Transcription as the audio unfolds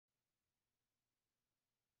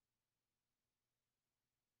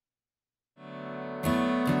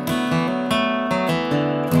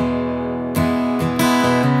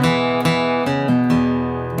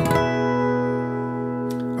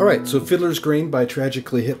Alright, so Fiddler's Green by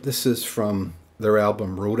Tragically Hip. This is from their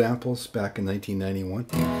album Road Apples back in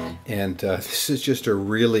 1991. And this is just a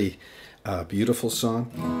really beautiful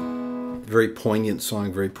song. Very poignant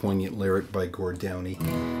song, very poignant lyric by Gord Downie.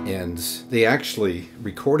 And they actually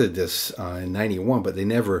recorded this in 91, but they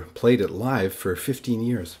never played it live for 15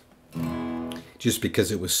 years. Just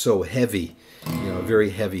because it was so heavy, you know, a very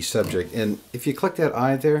heavy subject. And if you click that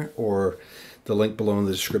I there, or the link below in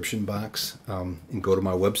the description box, and go to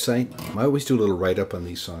my website, I always do a little write-up on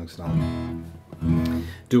these songs, and I'll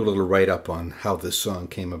do a little write-up on how this song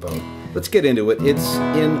came about. Let's get into it. It's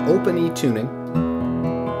in open E tuning.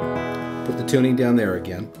 Put the tuning down there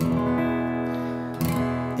again.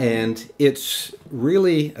 And it's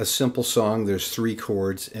really a simple song. There's 3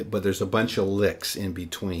 chords, but there's a bunch of licks in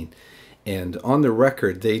between. And on the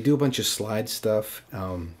record, they do a bunch of slide stuff.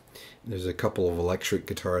 There's a couple of electric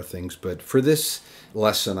guitar things, but for this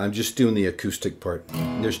lesson, I'm just doing the acoustic part.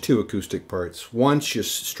 There's 2 acoustic parts. One's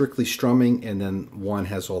just strictly strumming, and then one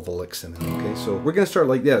has all the licks in it, okay? So we're gonna start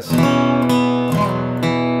like this. We're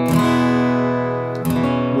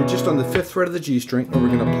just on the 5th fret of the G string, and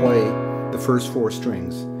we're gonna play the first 4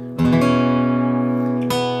 strings.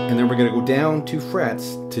 And then we're gonna go down 2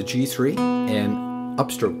 frets to G3 and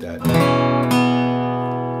upstroke that.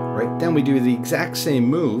 Right, then we do the exact same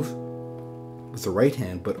move with the right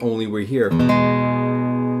hand, but only we're here, and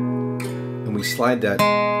we slide that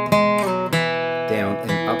down and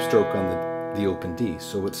upstroke on the open D.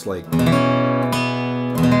 So it's like, okay,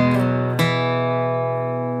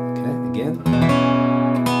 again,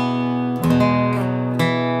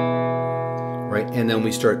 right, and then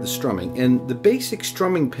we start the strumming. And the basic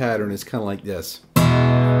strumming pattern is kind of like this.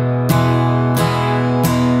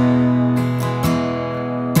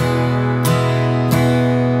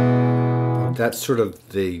 That's sort of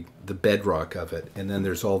the bedrock of it, and then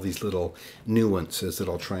there's all these little nuances that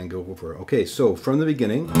I'll try and go over. Okay, so from the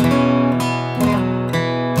beginning, just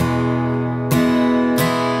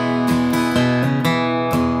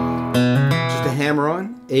a hammer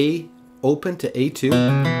on A open to A2,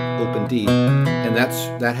 open D, and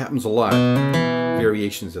that happens a lot.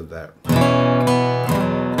 Variations of that.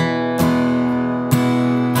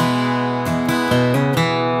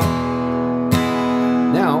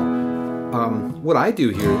 What I do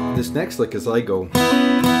here, this next lick, is I go.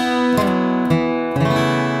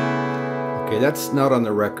 Okay, that's not on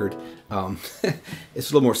the record. It's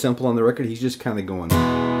a little more simple on the record. He's just kind of going.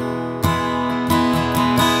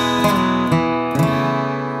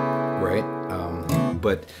 Right?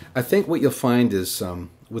 But I think what you'll find is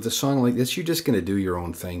with a song like this, you're just going to do your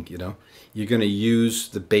own thing, you know? You're going to use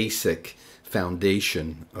the basic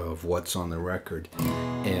foundation of what's on the record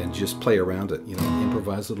and just play around it, you know,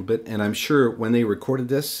 improvise a little bit. And I'm sure when they recorded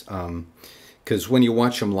this, because when you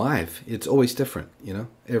watch them live, it's always different, you know,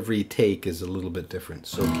 every take is a little bit different.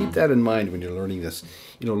 So keep that in mind when you're learning this,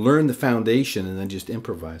 you know, learn the foundation and then just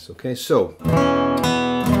improvise. Okay, so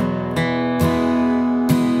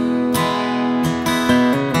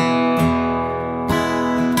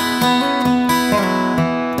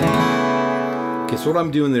so what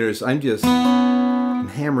I'm doing there is I'm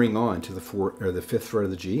hammering on to the 4th or the 5th fret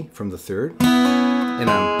of the G from the 3rd, and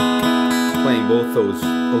I'm playing both those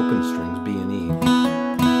open strings, B and E.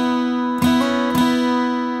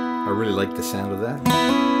 I really like the sound of that.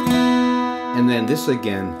 And then this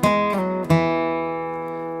again,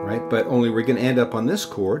 right? But only we're going to end up on this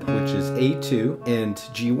chord, which is A2 and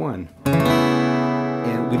G1,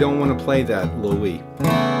 and we don't want to play that low E.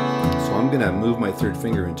 So I'm going to move my 3rd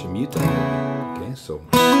finger into mute that low E. Okay, so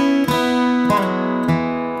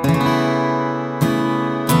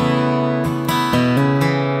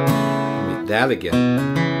that again,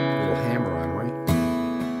 a little hammer on, right?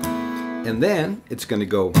 And then it's going to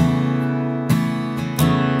go.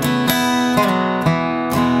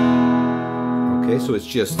 Okay, so it's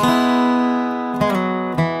just,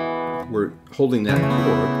 we're holding that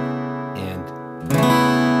chord, and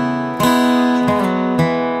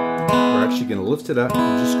we're actually going to lift it up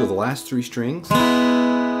and just go the last 3 strings, and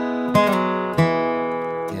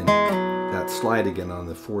that slide again on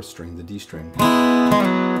the 4th string, the D string.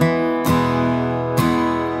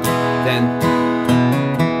 Then,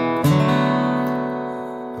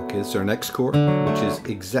 okay, this is our next chord, which is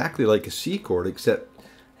exactly like a C chord, except,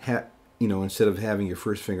 you know, instead of having your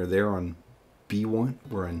 1st finger there on B1,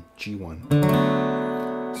 we're on G1.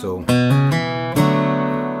 So,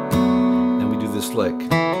 then we do this lick.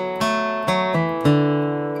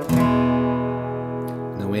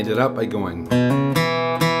 And then we ended up by going.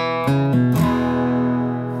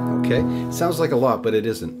 Okay, sounds like a lot, but it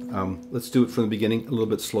isn't. Let's do it from the beginning, a little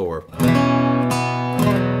bit slower.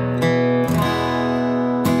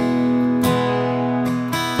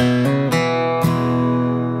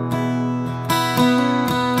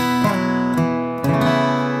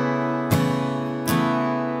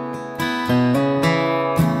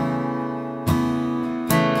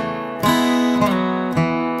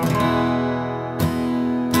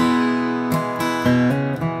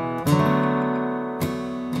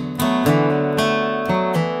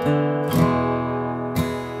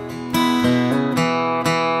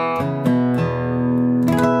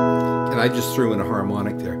 just threw in a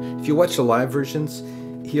harmonic there. If you watch the live versions,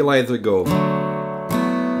 he'll either go,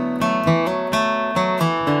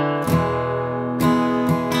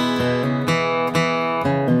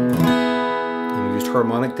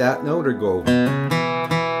 harmonic that note, or go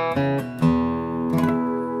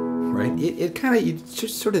right. It kind of, you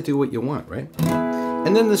just sort of do what you want, right?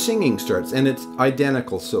 And then the singing starts, and it's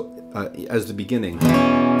identical. So as the beginning.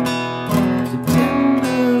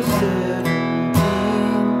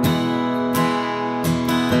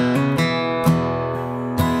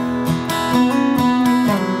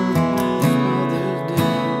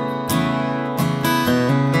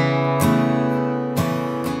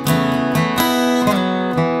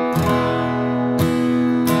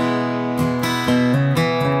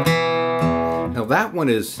 That one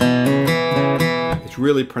is, it's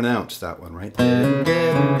really pronounced, that one, right?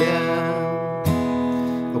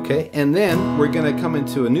 Okay, and then we're going to come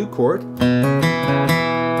into a new chord.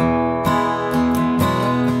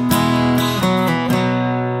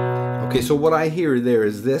 Okay, so what I hear there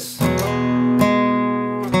is this.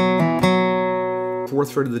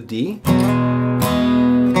 4th fret of the D,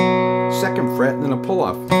 2nd fret, and then a pull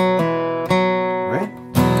off. Right?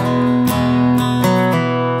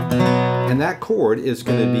 And that chord is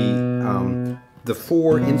going to be the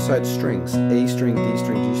 4 inside strings, A string, D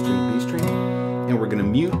string, G string, B string, and we're going to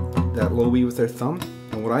mute that low E with our thumb.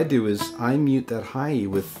 And what I do is I mute that high E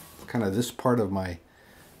with kind of this part of my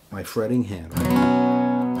fretting hand. Right?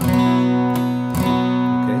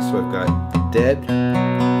 Okay, so I've got dead,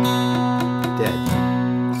 dead.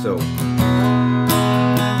 So,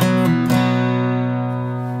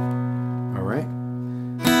 all right.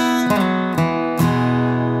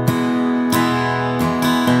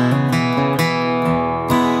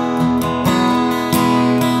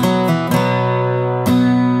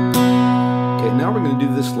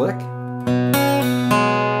 This lick,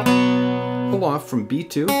 pull off from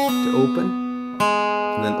B2 to open,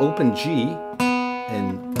 and then open G,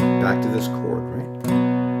 and back to this chord, right?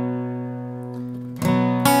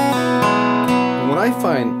 And what I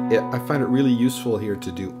find it really useful here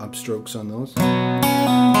to do upstrokes on those,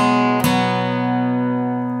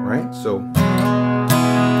 right? So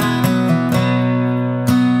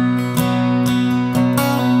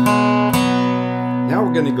now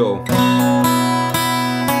we're going to go.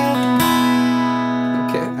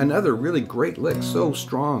 Another really great lick, so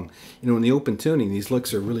strong. You know, in the open tuning, these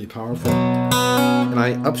licks are really powerful. And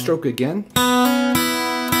I upstroke again.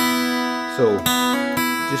 So,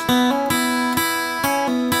 just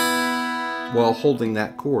while holding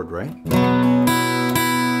that chord, right? And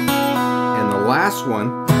the last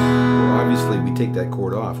one, well, obviously we take that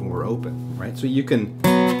chord off and we're open, right? So you could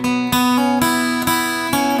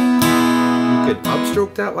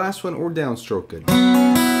upstroke that last one or downstroke it.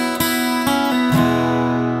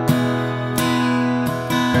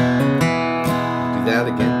 That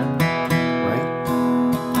again, right?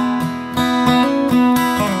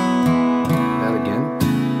 That again.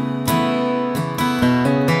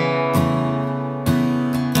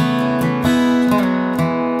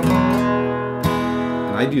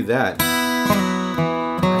 And I do that.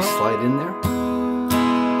 I slide in there.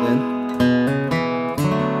 Then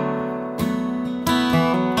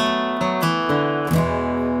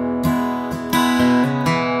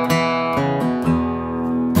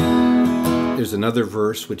there's another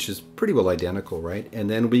verse which is pretty well identical, right? And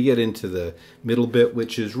then we get into the middle bit,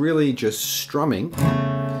 which is really just strumming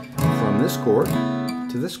from this chord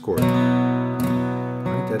to this chord.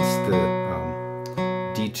 Right? That's the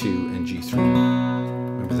D2 and G3.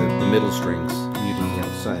 Remember the middle strings muting the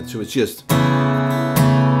outside. So it's just.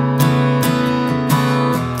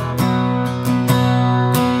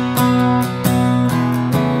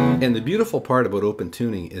 And the beautiful part about open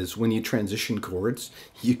tuning is when you transition chords,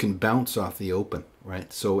 you can bounce off the open,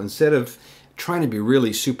 right? So instead of trying to be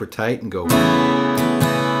really super tight and go,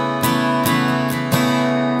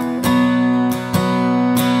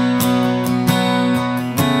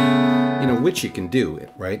 you know, which you can do,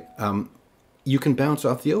 right? You can bounce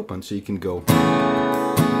off the open, so you can go.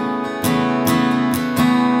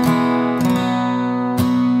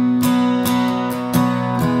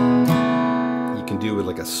 Do it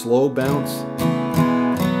like a slow bounce,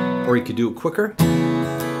 or you could do it quicker.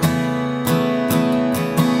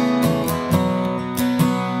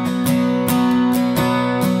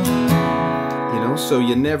 You know, so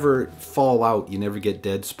you never fall out, you never get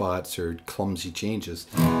dead spots or clumsy changes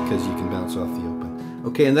because you can bounce off the open.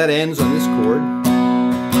 Okay, and that ends on this chord,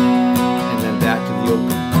 and then back to the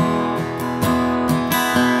open.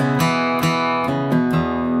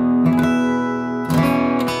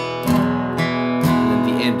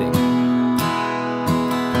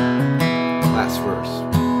 last verse.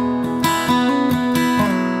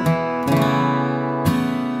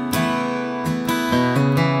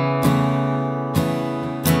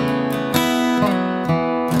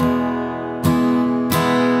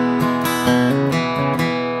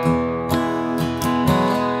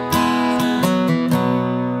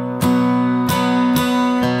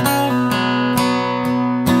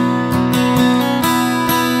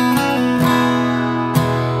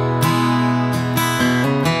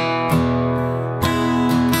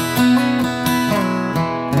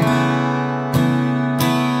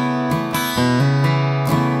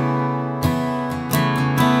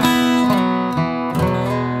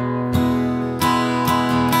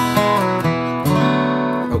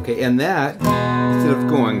 Okay, and that, instead of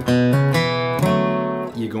going,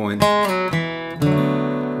 you're going,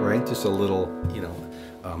 right? Just a little, you know,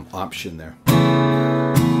 option there.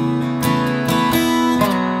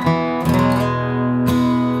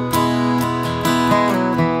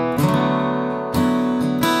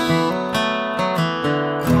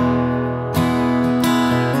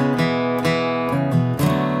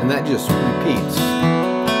 And that just repeats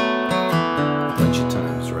a bunch of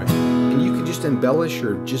times, right? And you can just embellish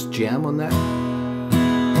or just jam on that.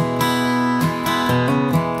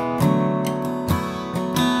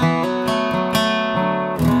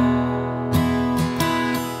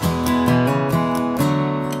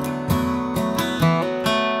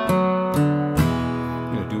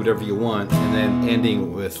 You know, do whatever you want, and then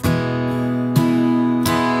ending with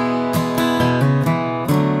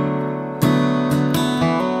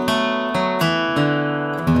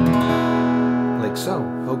so.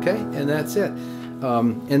 Okay, and that's it.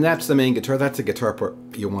 And that's the main guitar. That's a guitar part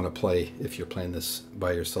you want to play if you're playing this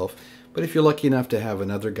by yourself. But if you're lucky enough to have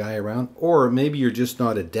another guy around, or maybe you're just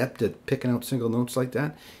not adept at picking out single notes like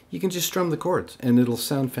that, you can just strum the chords and it'll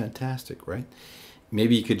sound fantastic, right?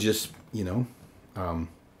 Maybe you could just, you know,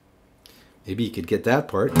 maybe you could get that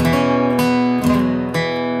part and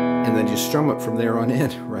then just strum it from there on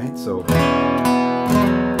in, right? So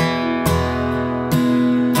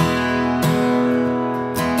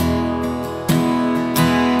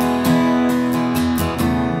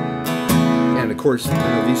of course, you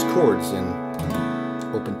know, these chords in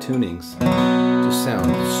open tunings just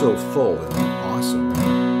sound so full and awesome.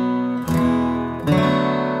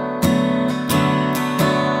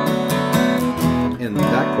 And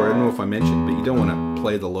that chord, I don't know if I mentioned, but you don't want to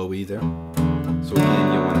play the low E there. So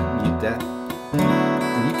again, you want to mute that.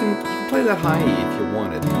 And you can play that high E if you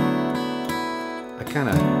wanted. I kind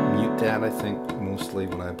of mute that, I think, mostly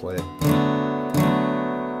when I play it.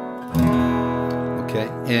 Okay,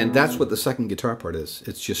 and that's what the second guitar part is.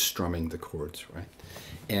 It's just strumming the chords, right?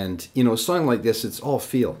 And, you know, a song like this, it's all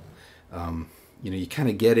feel. You know, you kind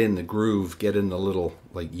of get in the groove, get in the little,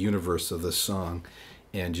 like, universe of the song,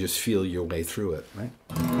 and just feel your way through it, right?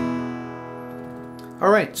 All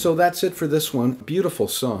right, so that's it for this one. Beautiful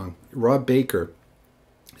song. Rob Baker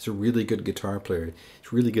is a really good guitar player.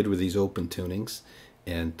 He's really good with these open tunings,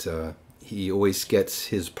 and he always gets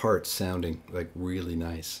his parts sounding like really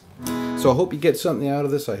nice. So I hope you get something out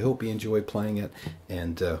of this. I hope you enjoy playing it,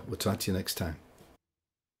 and we'll talk to you next time.